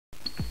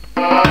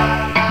This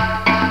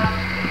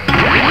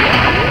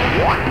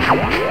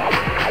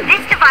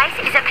device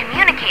is a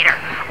communicator.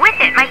 With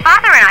it, my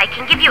father and I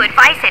can give you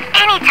advice at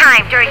any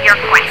time during your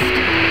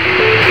quest.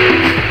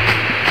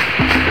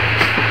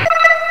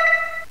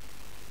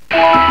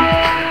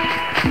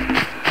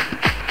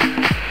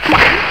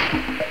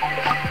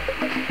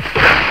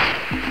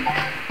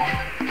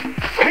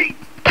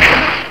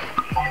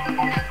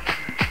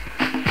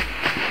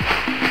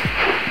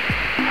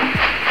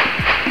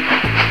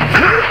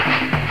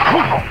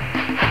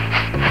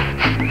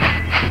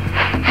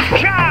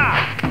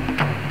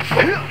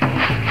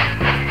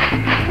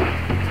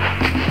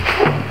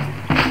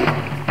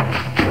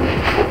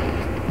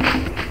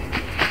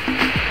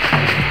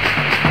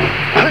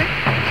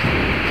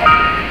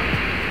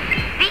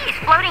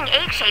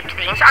 Egg-shaped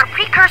things are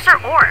precursor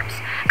orbs.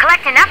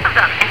 Collect enough of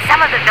them, and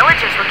some of the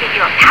villagers will give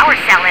you a power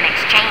cell in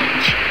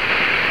exchange.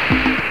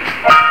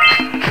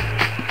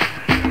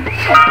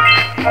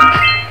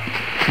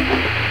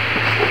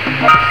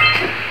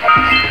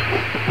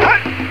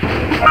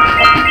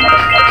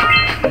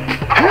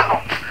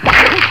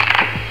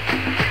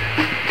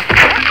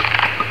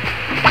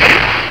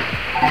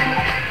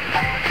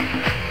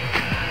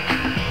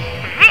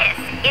 This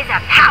is a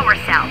power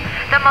cell,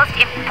 the most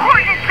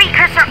important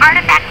precursor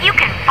artifact you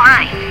can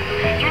find.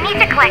 You need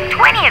to collect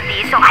 20 of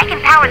these so I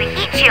can power the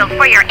heat shield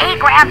for your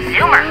A-Grab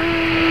Zoomer.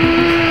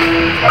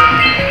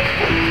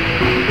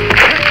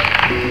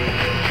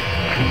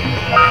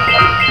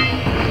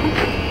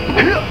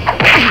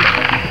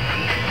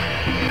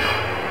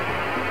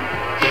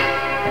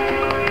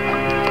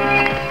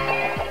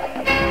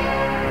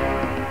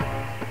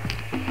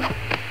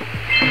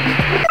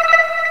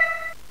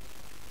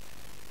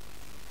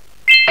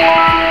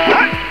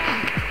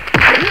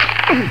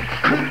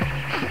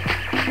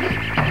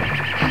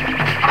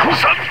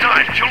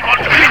 Sometimes you'll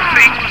want to hit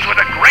things with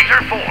a greater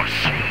force.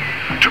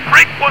 To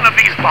break one of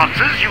these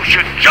boxes, you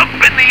should jump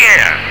in the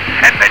air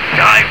and then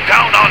dive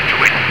down onto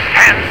it,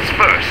 hands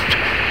first.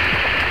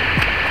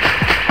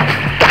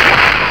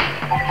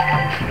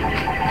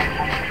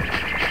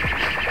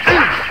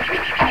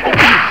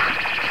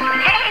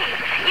 Hey,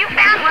 you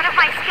found one of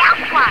my scout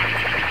flies.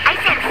 I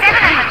sent 7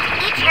 of them to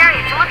each area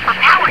to look for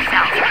power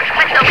cells,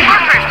 but the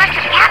workers must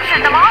have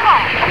captured them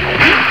all.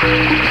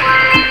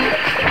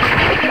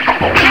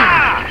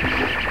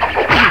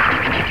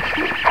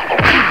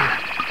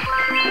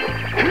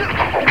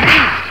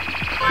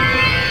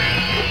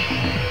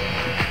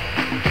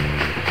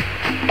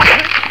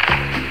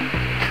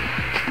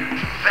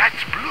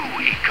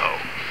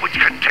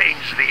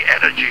 The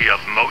energy of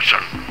motion.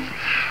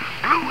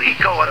 Blue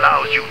Eco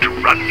allows you to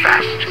run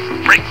fast,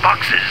 break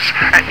boxes,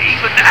 and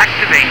even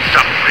activate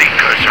some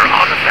precursor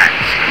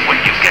artifacts when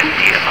you get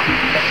near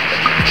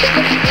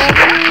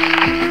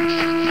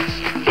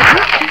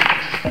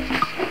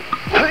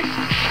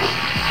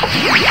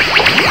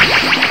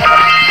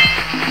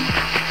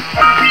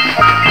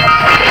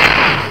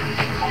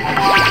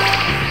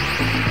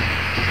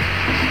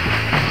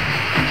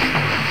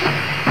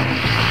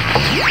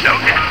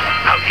Notice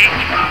how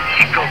each Blue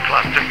Eco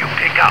cluster you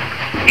pick up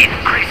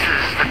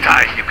increases the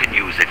time you can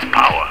use its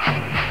power.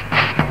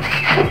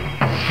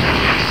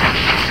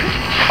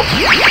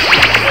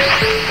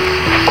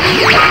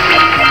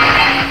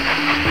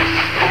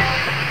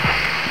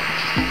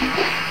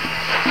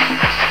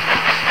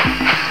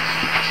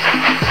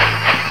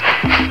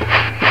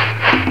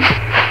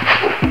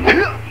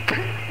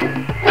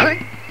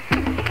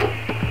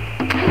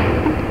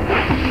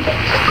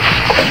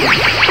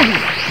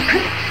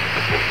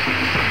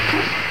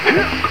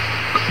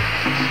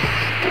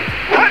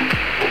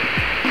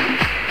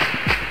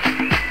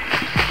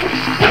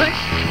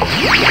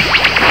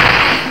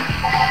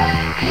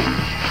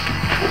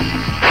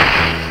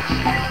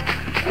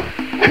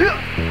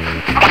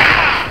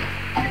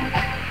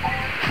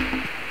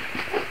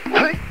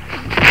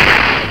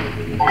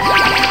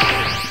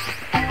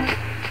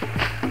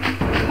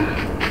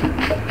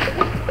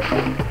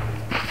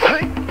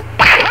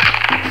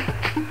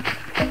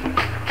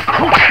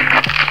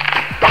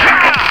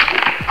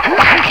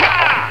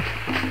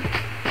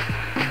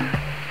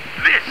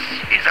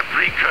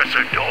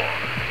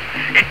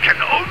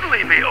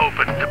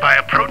 By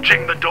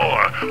approaching the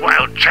door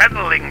while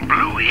channeling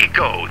Blue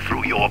Eco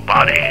through your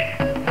body.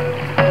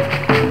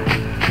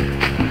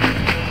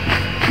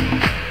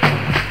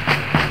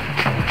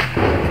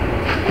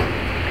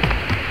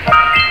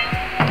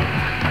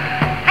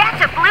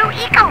 That's a Blue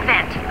Eco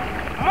vent.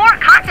 More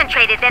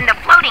concentrated than the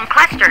floating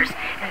clusters.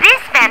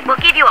 This vent will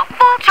give you a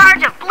full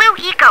charge of Blue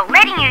Eco,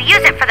 letting you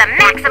use it for the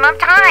maximum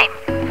time.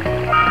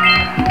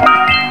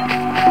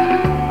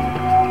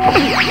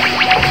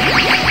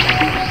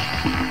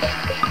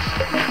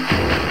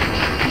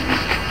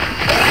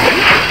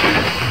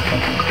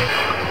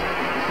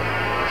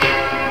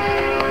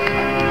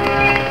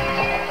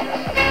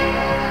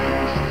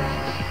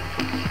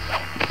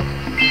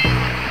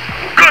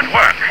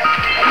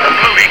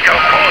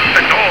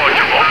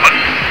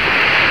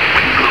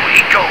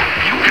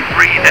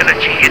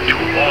 Energy into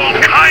all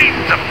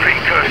kinds of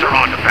precursor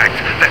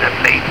artifacts that have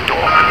lain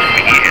dormant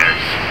for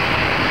years.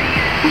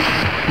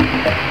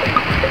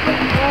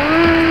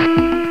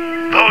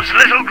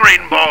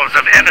 green balls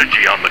of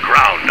energy on the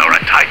ground are a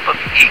type of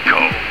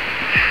eco.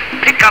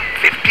 Pick up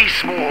 50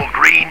 small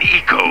green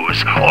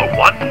ecos, or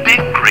one big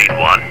green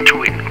one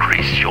to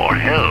increase your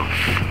health.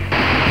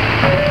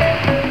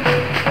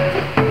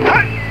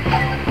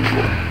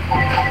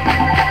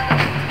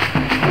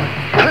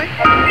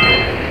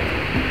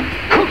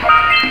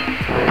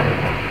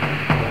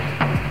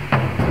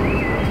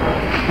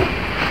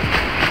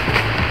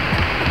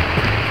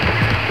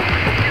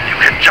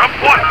 Jump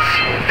once,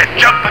 then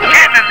jump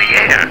again in the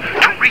air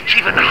to reach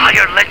even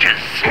higher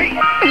ledges.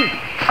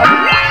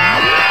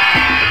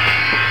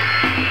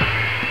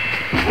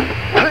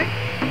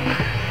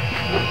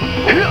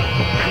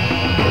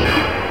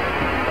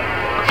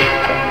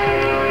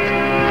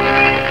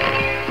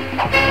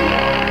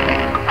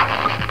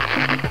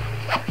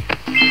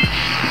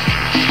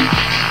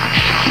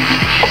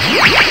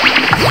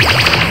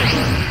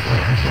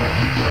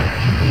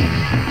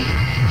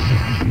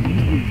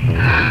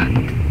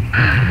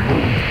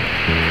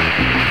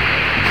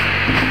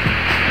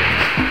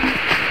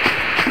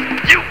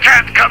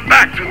 Come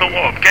back through the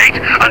warp gate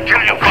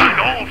until you find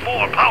all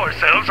 4 power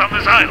cells on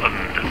this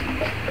island.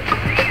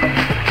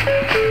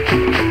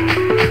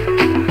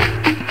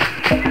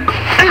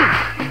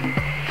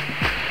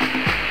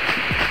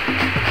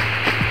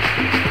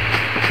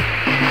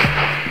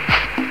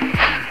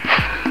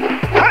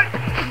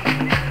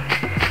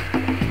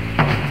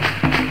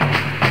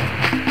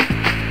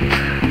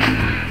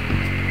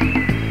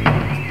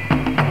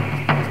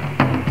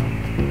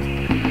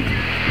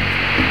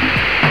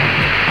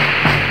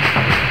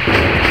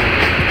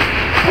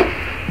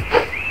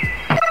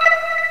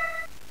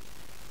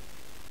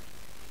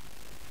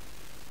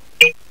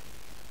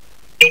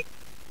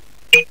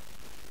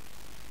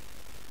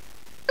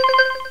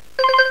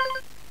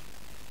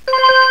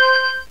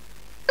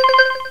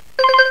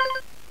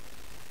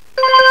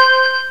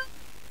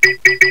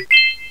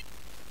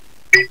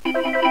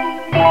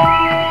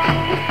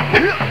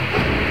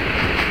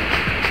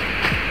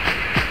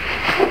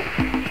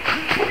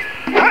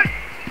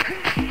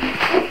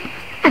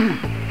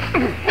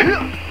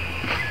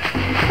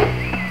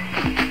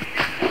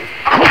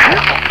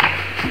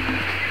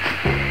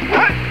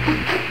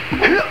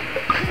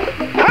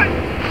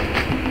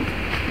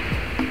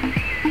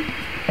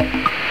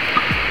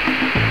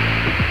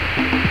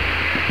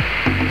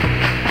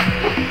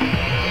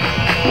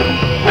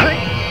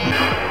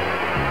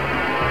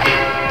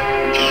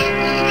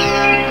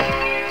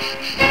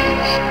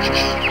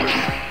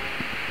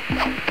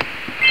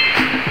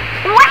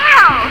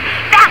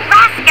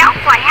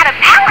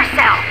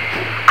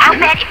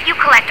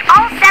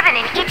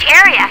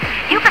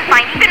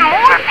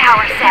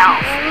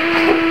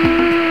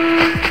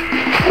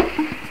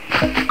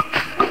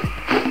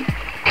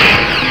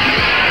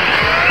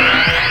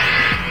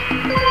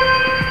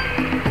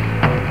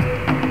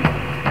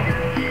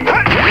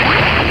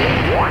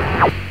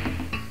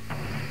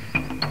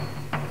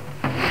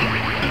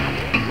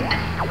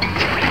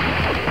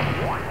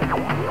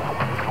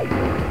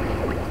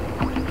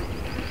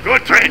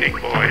 Good training,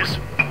 boys,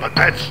 but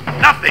that's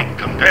nothing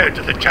compared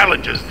to the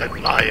challenges that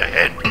lie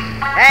ahead.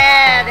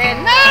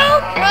 Then no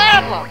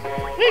problem.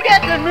 We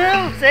got the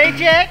moves, eh,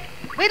 Jack?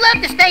 We'd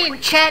love to stay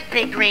and chat,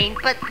 Big Green,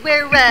 but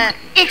we're,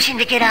 itching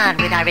to get on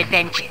with our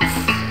adventures.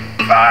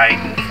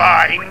 Fine,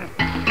 fine.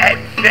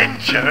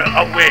 Adventure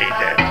away,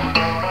 then.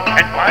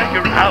 And while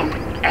you're out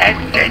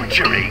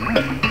adventuring,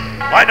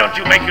 why don't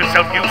you make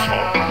yourself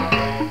useful?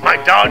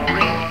 My darn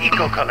green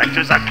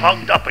eco-collectors are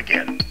clogged up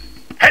again.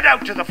 Head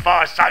out to the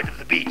far side of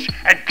the beach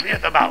and clear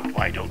them out,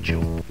 why don't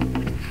you?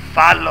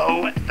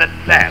 Follow the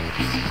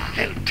lamps.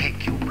 They'll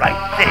take you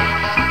right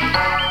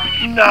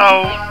there.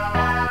 Now,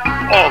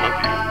 all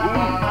of you,